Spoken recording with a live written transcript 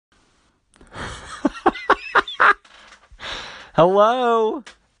Hello?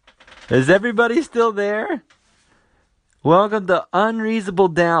 Is everybody still there? Welcome to Unreasonable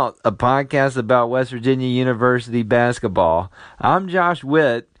Doubt, a podcast about West Virginia University basketball. I'm Josh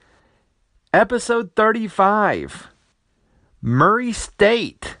Witt. Episode 35. Murray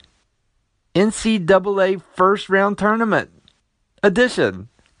State NCAA First Round Tournament Edition.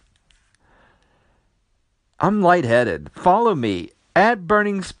 I'm lightheaded. Follow me at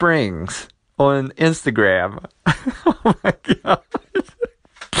Burning Springs on Instagram. Oh my God.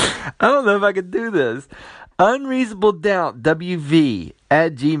 I don't know if I can do this. Unreasonable Doubt WV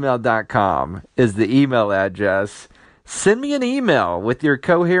at gmail.com is the email address. Send me an email with your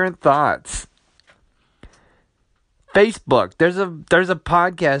coherent thoughts. Facebook. There's a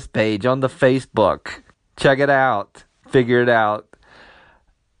podcast page on the Facebook. Check it out. Figure it out.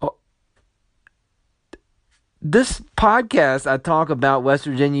 This podcast, I talk about West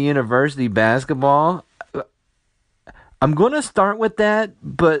Virginia University basketball. I'm going to start with that,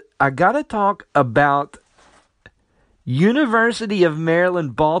 but I got to talk about University of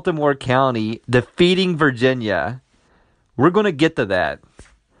Maryland, Baltimore County defeating Virginia. We're going to get to that.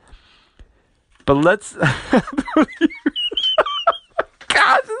 But let's... Gosh,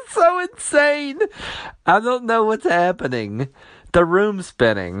 it's so insane. I don't know what's happening. The room's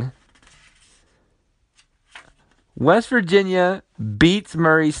spinning. West Virginia beats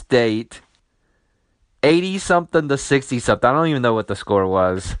Murray State 80-something to 60-something. I don't even know what the score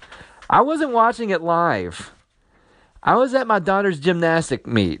was. I wasn't watching it live. I was at my daughter's gymnastics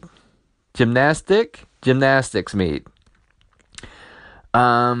meet.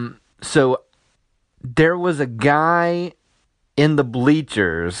 So there was a guy in the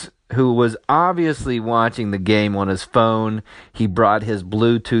bleachers who was obviously watching the game on his phone. He brought his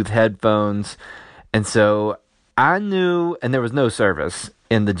Bluetooth headphones. And so I knew, and there was no service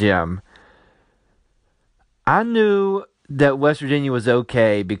in the gym. I knew that West Virginia was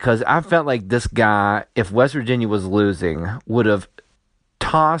okay because I felt like this guy, if West Virginia was losing, would have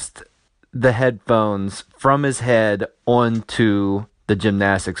tossed the headphones from his head onto the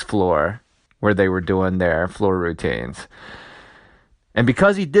gymnastics floor where they were doing their floor routines. And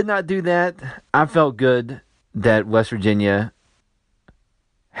because he did not do that, I felt good that West Virginia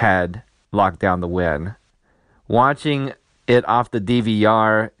had locked down the win. Watching it off the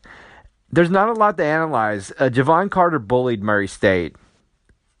DVR, there's not a lot to analyze. Javon Carter bullied Murray State.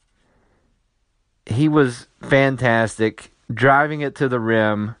 He was fantastic, driving it to the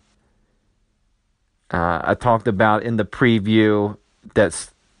rim. I talked about in the preview that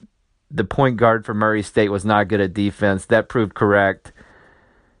the point guard for Murray State was not good at defense. That proved correct.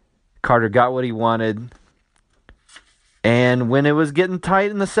 Carter got what he wanted. And when it was getting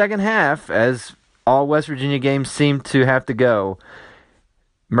tight in the second half, as all West Virginia games seemed to have to go,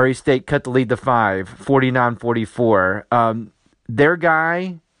 Murray State cut the lead to 5, 49-44. Their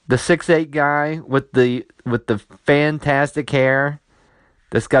guy, the 6'8" guy with the fantastic hair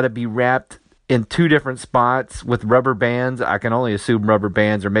that's got to be wrapped in two different spots with rubber bands. I can only assume rubber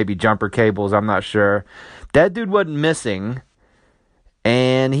bands or maybe jumper cables. I'm not sure. That dude wasn't missing,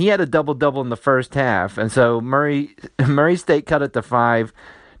 and he had a double-double in the first half. And so Murray State cut it to 5.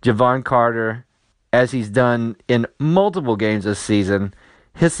 Javon Carter, as he's done in multiple games this season,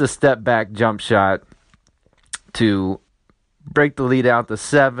 hits the step-back jump shot to break the lead out to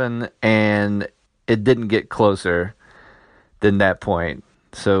 7, and it didn't get closer than that point.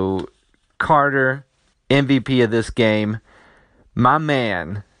 So Carter, MVP of this game. My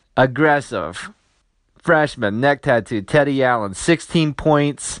man, aggressive, freshman, neck tattoo, Teddy Allen, 16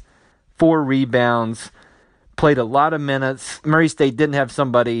 points, 4 rebounds, played a lot of minutes. Murray State didn't have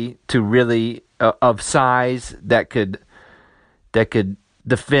somebody to really of size that could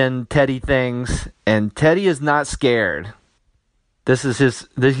defend Teddy things, and Teddy is not scared.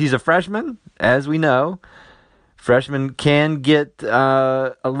 He's a freshman, as we know. Freshmen can get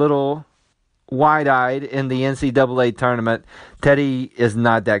a little wide-eyed in the NCAA tournament. Teddy is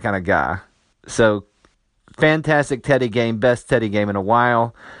not that kind of guy. So, fantastic Teddy game, best Teddy game in a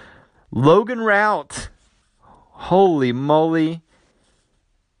while. Logan Routt, holy moly.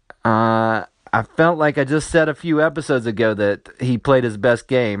 I felt like I just said a few episodes ago that he played his best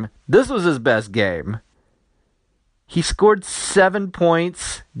game. This was his best game. He scored 7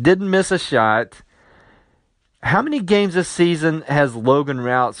 points, didn't miss a shot. How many games this season has Logan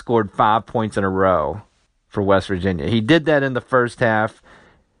Routt scored 5 points in a row for West Virginia? He did that in the first half.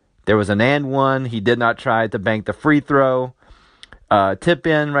 There was an and one. He did not try to bank the free throw. Tip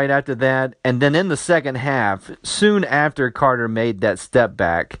in right after that. And then in the second half, soon after Carter made that step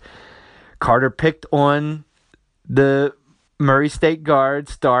back, Carter picked on the Murray State guard,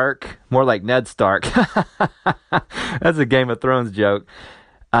 Stark, more like Ned Stark. That's a Game of Thrones joke.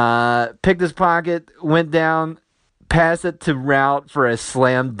 Picked his pocket, went down, passed it to Rout for a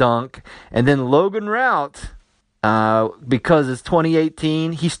slam dunk. And then Logan Rout, because it's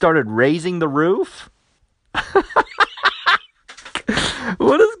 2018, he started raising the roof.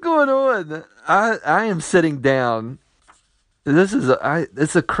 What is going on? I am sitting down.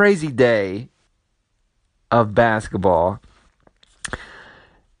 It's a crazy day of basketball.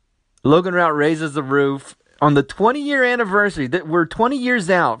 Logan Rout raises the roof on the 20-year anniversary. We're 20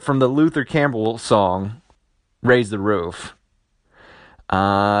 years out from the Luther Campbell song, "Raise the Roof."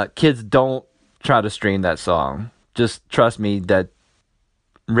 Kids, don't try to stream that song. Just trust me that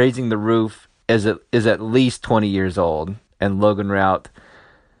 "Raising the Roof" is at least 20 years old, and Logan Rout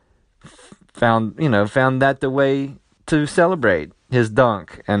found that the way to celebrate his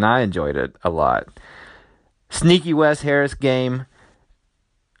dunk, and I enjoyed it a lot. Sneaky Wes Harris game.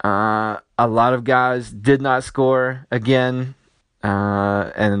 A lot of guys did not score again,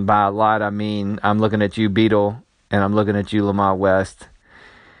 and by a lot I mean I'm looking at you, Beetle, and I'm looking at you, Lamar West,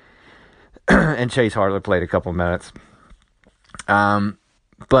 and Chase Harler played a couple minutes.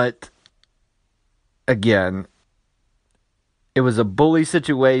 But again, it was a bully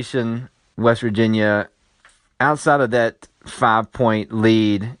situation. West Virginia, outside of that 5-point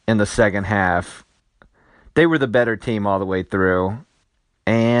lead in the second half, they were the better team all the way through.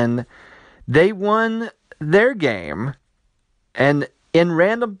 And they won their game. And in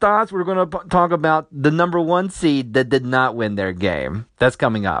Random Thoughts, we're going to talk about the number 1 seed that did not win their game. That's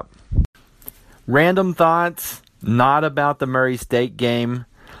coming up. Random Thoughts, not about the Murray State game.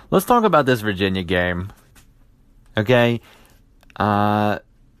 Let's talk about this Virginia game. Okay?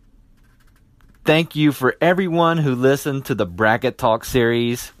 Thank you for everyone who listened to the Bracket Talk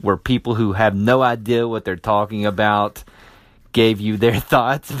series, where people who have no idea what they're talking about gave you their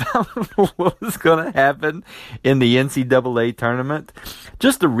thoughts about what was going to happen in the NCAA tournament.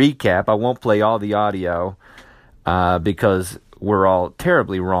 Just to recap, I won't play all the audio because we're all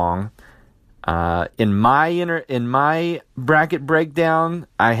terribly wrong. In my bracket breakdown,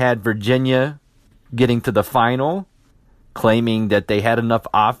 I had Virginia getting to the final, claiming that they had enough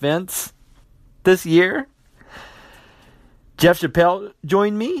offense this year. Jeff Chappelle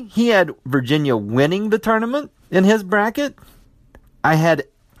joined me. He had Virginia winning the tournament in his bracket. I had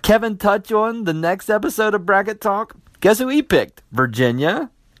Kevin Touch on the next episode of Bracket Talk. Guess who he picked?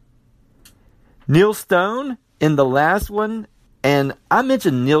 Virginia. Neil Stone in the last one. And I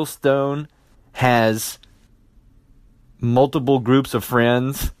mentioned Neil Stone has multiple groups of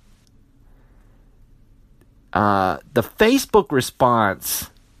friends. The Facebook response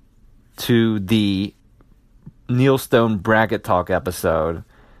to the Neil Stone Bracket Talk episode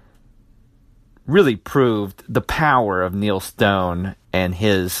really proved the power of Neil Stone and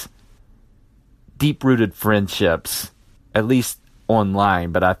his deep-rooted friendships, at least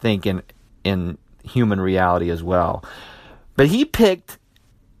online, but I think in human reality as well. But he picked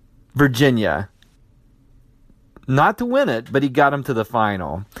Virginia, not to win it, but he got him to the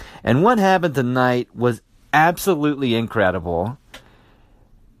final. And what happened tonight was absolutely incredible.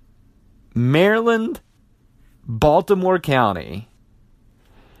 Maryland, Baltimore County.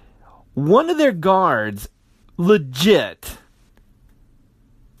 One of their guards, legit,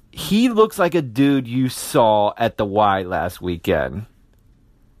 he looks like a dude you saw at the Y last weekend,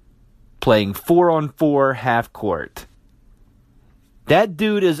 playing 4-on-4 half court. That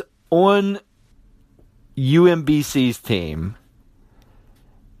dude is on UMBC's team.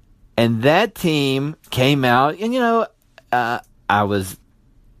 And that team came out, and I was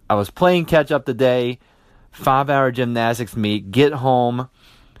playing catch up today, 5-hour gymnastics meet, get home,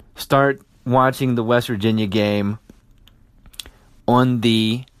 start watching the West Virginia game. On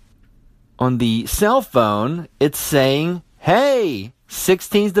the cell phone, it's saying, hey,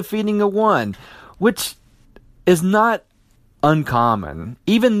 16's defeating a 1, which is not uncommon.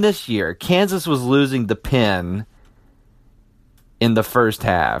 Even this year, Kansas was losing to Penn in the first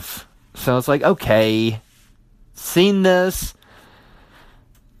half. So it's like, okay, seen this,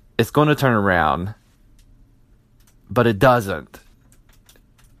 it's going to turn around. But it doesn't.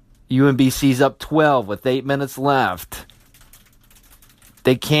 UMBC's up 12 with 8 minutes left.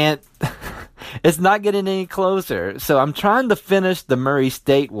 They can't... It's not getting any closer. So I'm trying to finish the Murray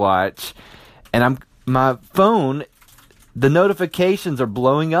State watch, and my phone, the notifications are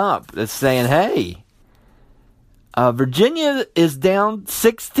blowing up. It's saying, hey, Virginia is down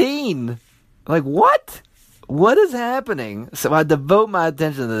 16. Like, what? What is happening? So I devote my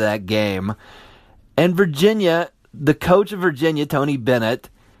attention to that game. And Virginia, the coach of Virginia, Tony Bennett,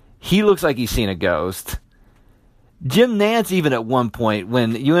 he looks like he's seen a ghost. Jim Nantz, even at one point,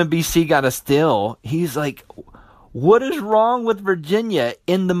 when UMBC got a steal, he's like, what is wrong with Virginia?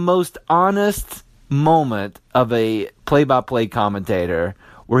 In the most honest moment of a play-by-play commentator,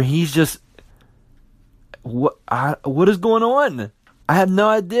 where he's just, what is going on? I have no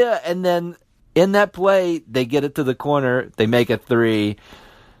idea. And then in that play, they get it to the corner. They make a three.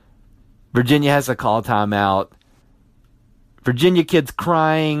 Virginia has to call timeout. Virginia kids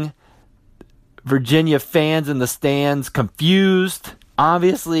crying. Virginia fans in the stands confused,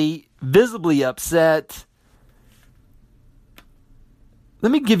 obviously, visibly upset.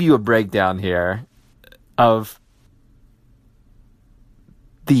 Let me give you a breakdown here of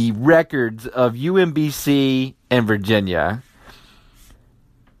the records of UMBC and Virginia.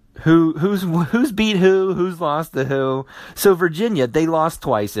 Who's beat who's lost to who. So Virginia, they lost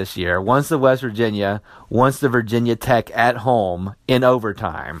twice this year. Once to West Virginia, once to Virginia Tech at home in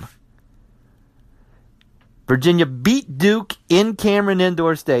overtime. Virginia beat Duke in Cameron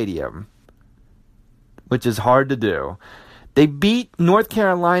Indoor Stadium, which is hard to do. They beat North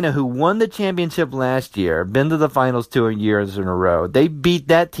Carolina, who won the championship last year, been to the finals 2 years in a row. They beat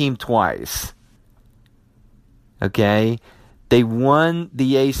that team twice. Okay? They won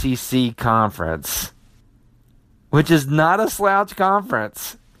the ACC conference, which is not a slouch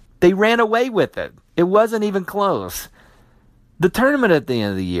conference. They ran away with it. It wasn't even close. The tournament at the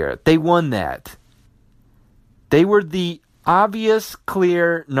end of the year, they won that. They were the obvious,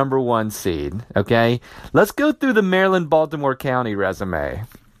 clear number 1 seed, okay? Let's go through the Maryland-Baltimore County resume.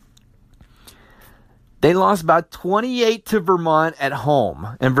 They lost by 28 to Vermont at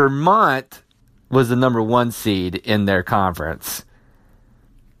home, and Vermont was the number 1 seed in their conference.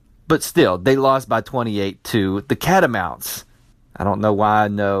 But still, they lost by 28 to the Catamounts. I don't know why I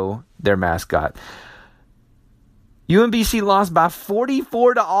know their mascot. UMBC lost by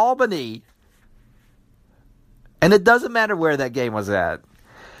 44 to Albany. And it doesn't matter where that game was at.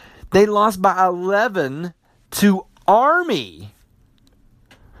 They lost by 11 to Army.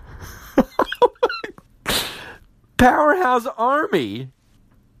 Powerhouse Army.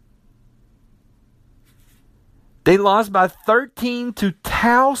 They lost by 13 to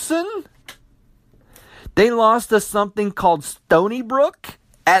Towson. They lost to something called Stony Brook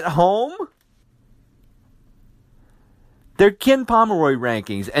at home. They're Ken Pomeroy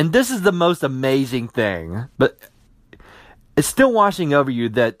rankings, and this is the most amazing thing, but it's still washing over you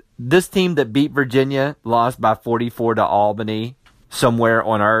that this team that beat Virginia lost by 44 to Albany somewhere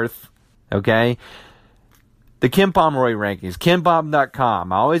on earth, okay? The Ken Pomeroy rankings,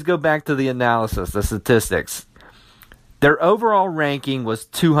 KenPom.com. I always go back to the analysis, the statistics. Their overall ranking was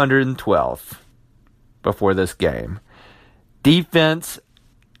 212th before this game. Defense,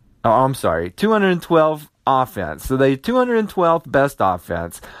 212 offense. So they 212th best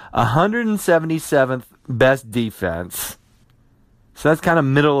offense, 177th best defense. So that's kind of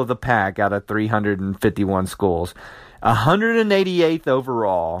middle of the pack out of 351 schools. 188th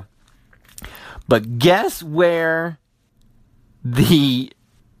overall. But guess where the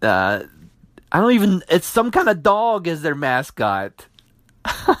it's some kind of dog is their mascot.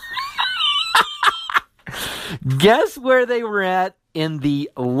 Guess where they were at in the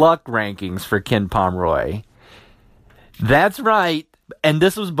luck rankings for Ken Pomeroy. That's right. And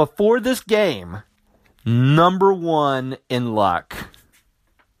this was before this game. Number 1 in luck.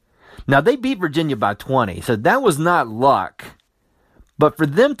 Now, they beat Virginia by 20, so that was not luck. But for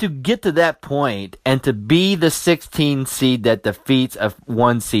them to get to that point and to be the 16 seed that defeats a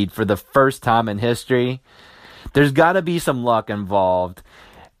 1 seed for the first time in history, there's got to be some luck involved.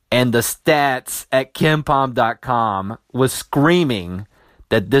 And the stats at KenPom.com was screaming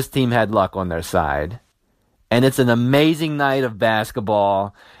that this team had luck on their side. And it's an amazing night of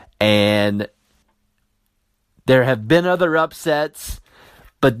basketball. And there have been other upsets,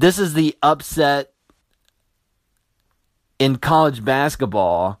 but this is the upset in college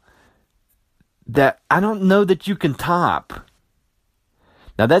basketball that I don't know that you can top.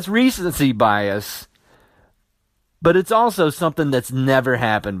 Now, that's recency bias, but it's also something that's never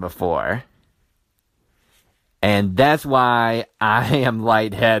happened before. And that's why I am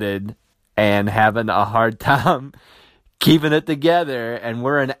lightheaded and having a hard time keeping it together. And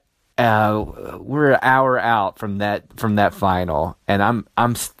we're an hour out from that final, and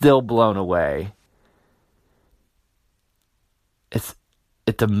I'm still blown away.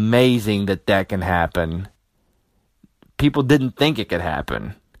 It's amazing that can happen. People didn't think it could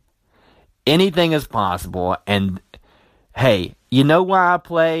happen. Anything is possible. And hey, you know why I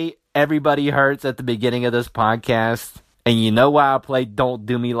play Everybody Hurts at the beginning of this podcast? And you know why I play Don't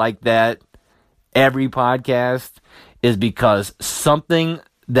Do Me Like That every podcast? Is because something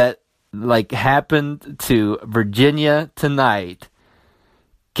that like happened to Virginia tonight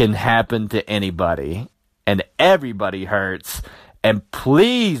can happen to anybody, and everybody hurts. And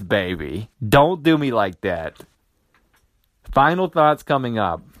please, baby, don't do me like that. Final thoughts coming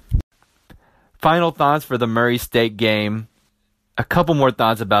up. Final thoughts for the Murray State game. A couple more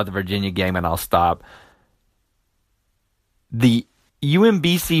thoughts about the Virginia game, and I'll stop. The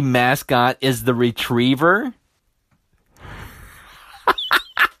UMBC mascot is the Retriever.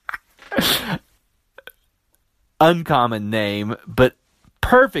 Uncommon name, but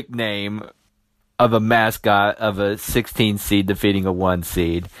perfect name of a mascot of a 16 seed defeating a 1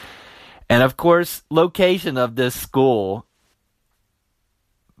 seed. And of course, location of this school,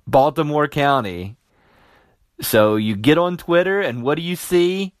 Baltimore County. So you get on Twitter, and what do you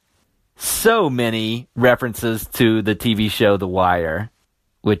see? So many references to the TV show The Wire,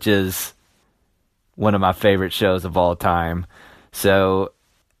 which is one of my favorite shows of all time. So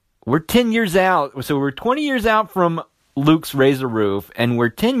we're 10 years out. So we're 20 years out from Luke's Razor Roof, and we're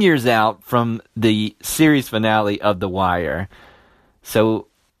 10 years out from the series finale of The Wire. So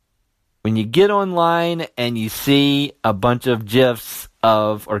when you get online and you see a bunch of GIFs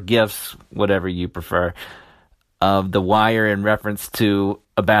or GIFs, whatever you prefer, of The Wire in reference to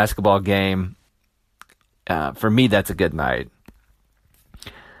a basketball game, for me, that's a good night.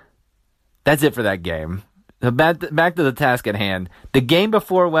 That's it for that game. Back to the task at hand. The game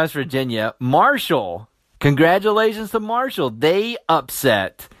before West Virginia, Marshall. Congratulations to Marshall. They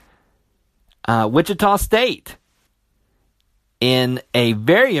upset Wichita State in a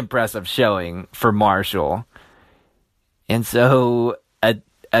very impressive showing for Marshall. And so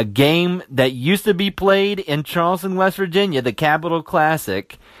a game that used to be played in Charleston, West Virginia, the Capital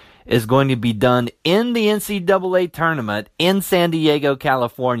Classic, is going to be done in the NCAA tournament in San Diego,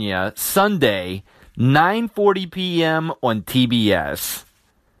 California, Sunday, 9:40 p.m. on TBS.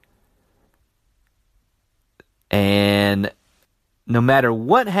 And no matter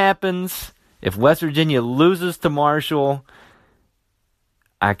what happens, if West Virginia loses to Marshall,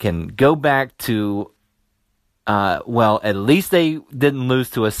 I can go back to, at least they didn't lose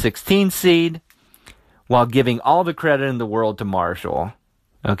to a 16 seed, while giving all the credit in the world to Marshall.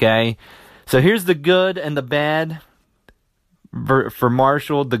 Okay? So here's the good and the bad for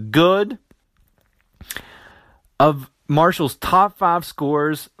Marshall. The good: of Marshall's top 5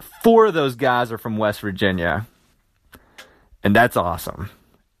 scorers, 4 of those guys are from West Virginia. And that's awesome.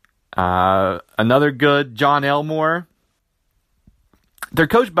 Another good, John Elmore. They're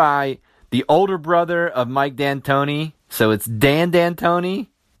coached by the older brother of Mike D'Antoni, so it's Dan D'Antoni.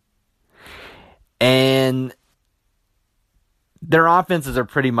 And their offenses are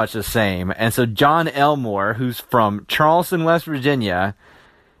pretty much the same. And so John Elmore, who's from Charleston, West Virginia,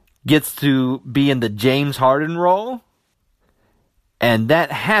 gets to be in the James Harden role. And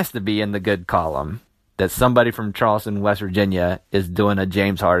that has to be in the good column, that somebody from Charleston, West Virginia is doing a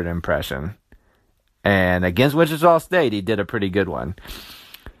James Harden impression. And against Wichita State, he did a pretty good one.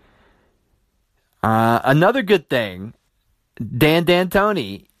 Another good thing, Dan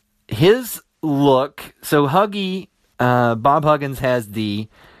D'Antoni, his look. So Bob Huggins has the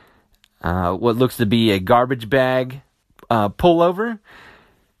what looks to be a garbage bag pullover.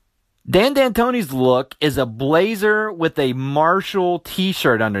 Dan D'Antoni's look is a blazer with a Marshall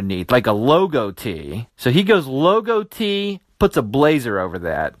t-shirt underneath, like a logo tee. So he goes logo tee, puts a blazer over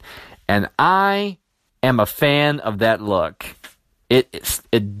that. And I am a fan of that look.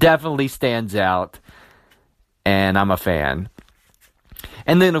 It definitely stands out, and I'm a fan.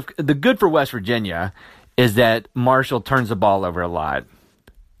 And then the good for West Virginia is that Marshall turns the ball over a lot.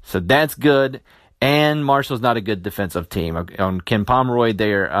 So that's good. And Marshall's not a good defensive team. On Ken Pomeroy,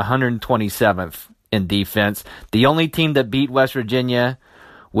 they're 127th in defense. The only team that beat West Virginia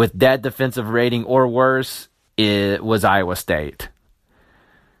with that defensive rating or worse was Iowa State.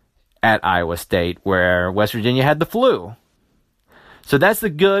 At Iowa State, where West Virginia had the flu. So that's the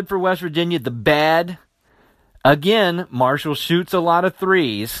good for West Virginia. The bad, again, Marshall shoots a lot of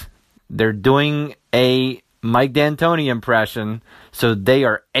threes. They're doing a Mike D'Antoni impression, so they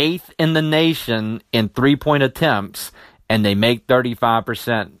are 8th in the nation in three-point attempts, and they make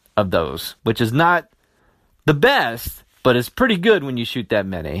 35% of those, which is not the best, but it's pretty good when you shoot that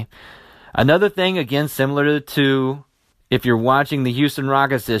many. Another thing, again, similar to if you're watching the Houston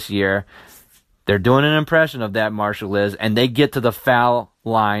Rockets this year, they're doing an impression of that, Marshall is, and they get to the foul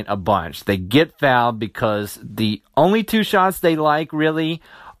line a bunch. They get fouled because the only 2 shots they like, really,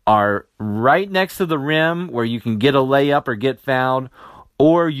 are right next to the rim where you can get a layup or get fouled,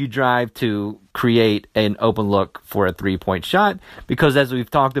 or you drive to create an open look for a 3-point shot, because as we've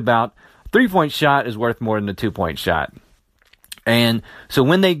talked about, 3-point shot is worth more than a 2-point shot. And so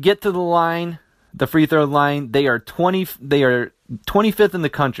when they get to the line, the free throw line, they are 25th in the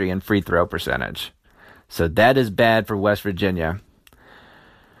country in free throw percentage. So that is bad for West Virginia.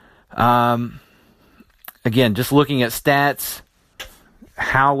 Again, just looking at stats,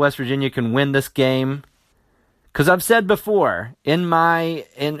 how West Virginia can win this game. Because I've said before, in my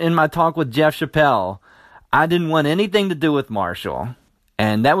talk with Jeff Chappelle, I didn't want anything to do with Marshall.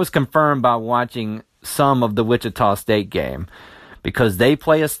 And that was confirmed by watching some of the Wichita State game. Because they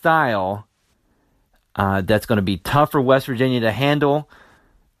play a style that's going to be tough for West Virginia to handle.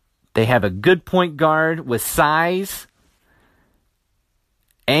 They have a good point guard with size.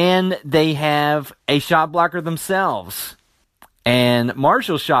 And they have a shot blocker themselves. And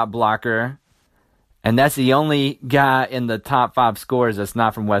Marshall's shot blocker, and that's the only guy in the top 5 scorers that's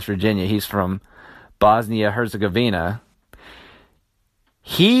not from West Virginia. He's from Bosnia-Herzegovina.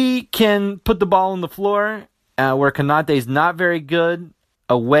 He can put the ball on the floor where Konate's not very good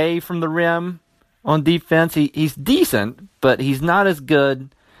away from the rim on defense. He's decent, but he's not as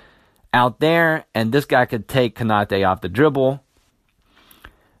good out there. And this guy could take Konate off the dribble.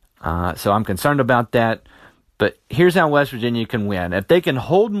 So I'm concerned about that. But here's how West Virginia can win. If they can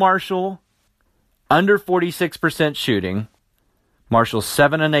hold Marshall under 46% shooting, Marshall's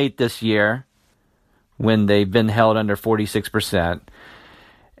 7-8 this year when they've been held under 46%.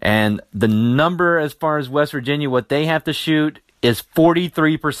 And the number as far as West Virginia, what they have to shoot is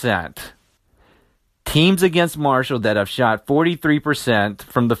 43%. Teams against Marshall that have shot 43%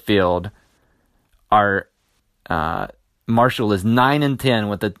 from the field are... Marshall is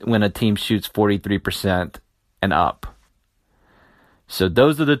 9-10 when a team shoots 43% and up. So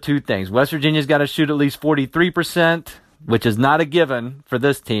those are the two things. West Virginia's got to shoot at least 43%, which is not a given for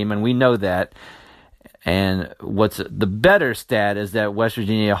this team, and we know that. And what's the better stat is that West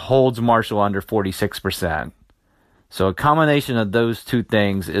Virginia holds Marshall under 46%. So a combination of those two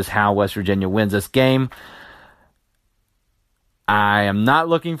things is how West Virginia wins this game. I am not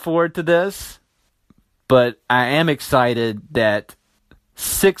looking forward to this. But I am excited that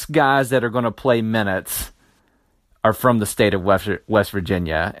 6 guys that are going to play minutes are from the state of West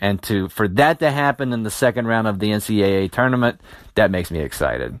Virginia. And for that to happen in the second round of the NCAA tournament, that makes me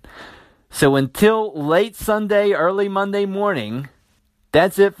excited. So until late Sunday, early Monday morning,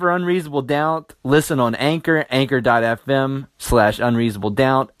 that's it for Unreasonable Doubt. Listen on Anchor,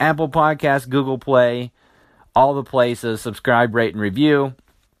 anchor.fm/unreasonabledoubt, Apple Podcasts, Google Play, all the places. Subscribe, rate, and review.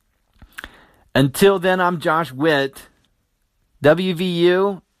 Until then, I'm Josh Witt.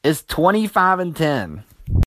 WVU is 25-10.